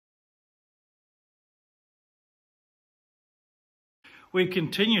We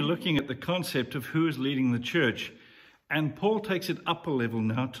continue looking at the concept of who is leading the church, and Paul takes it up a level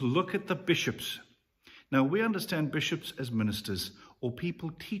now to look at the bishops. Now, we understand bishops as ministers or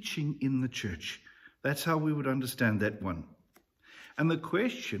people teaching in the church. That's how we would understand that one. And the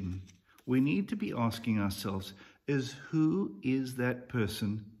question we need to be asking ourselves is, who is that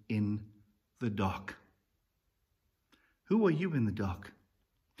person in the dock? Who are you in the dock?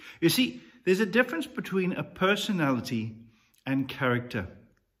 You see, there's a difference between a personality and character.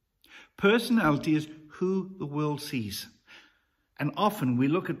 Personality is who the world sees. And often we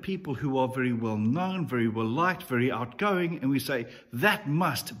look at people who are very well known, very well liked, very outgoing, and we say, that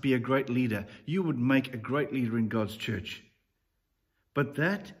must be a great leader. You would make a great leader in God's church. But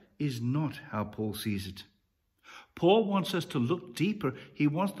that is not how Paul sees it. Paul wants us to look deeper. He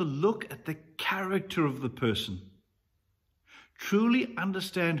wants to look at the character of the person. Truly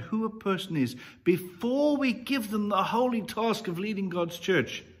understand who a person is before we give them the holy task of leading God's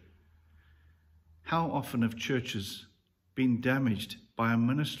church. How often have churches been damaged by a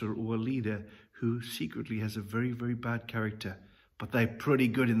minister or a leader who secretly has a very, very bad character, but they're pretty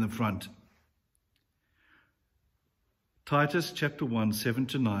good in the front? Titus chapter 1,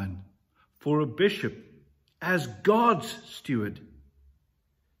 7-9. For a bishop, as God's steward,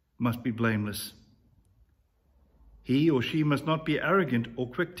 must be blameless. He or she must not be arrogant or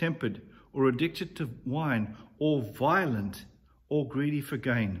quick-tempered or addicted to wine or violent or greedy for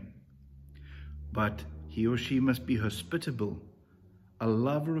gain. But he or she must be hospitable, a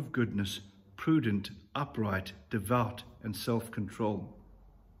lover of goodness, prudent, upright, devout, and self-control.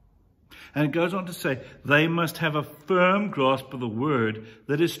 And it goes on to say, they must have a firm grasp of the word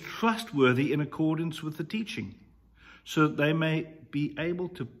that is trustworthy in accordance with the teaching, so that they may be able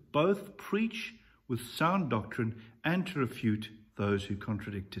to both preach with sound doctrine and to refute those who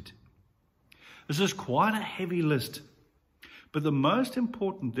contradict it. This is quite a heavy list, but the most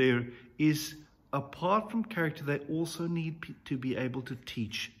important there is, apart from character, they also need to be able to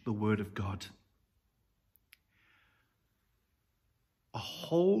teach the Word of God. A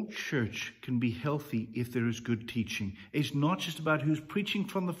whole church can be healthy if there is good teaching. It's not just about who's preaching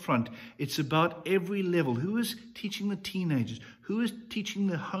from the front. It's about every level. Who is teaching the teenagers? Who is teaching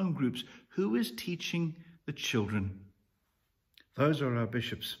the home groups? Who is teaching the children? Those are our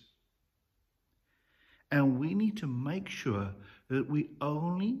bishops. And we need to make sure that we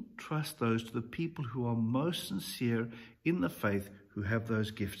only trust those to the people who are most sincere in the faith, who have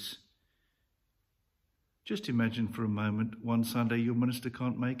those gifts. Just imagine for a moment, one Sunday your minister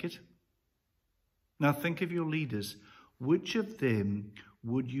can't make it. Now think of your leaders. Which of them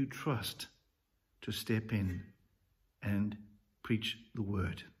would you trust to step in and preach the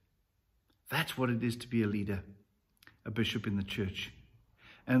word? That's what it is to be a leader, a bishop in the church.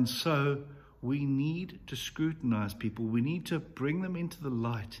 And so we need to scrutinize people. We need to bring them into the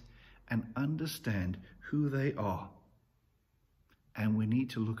light and understand who they are. And we need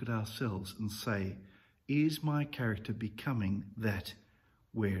to look at ourselves and say, is my character becoming that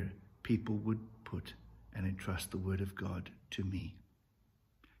where people would put and entrust the word of God to me?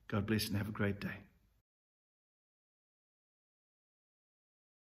 God bless and have a great day.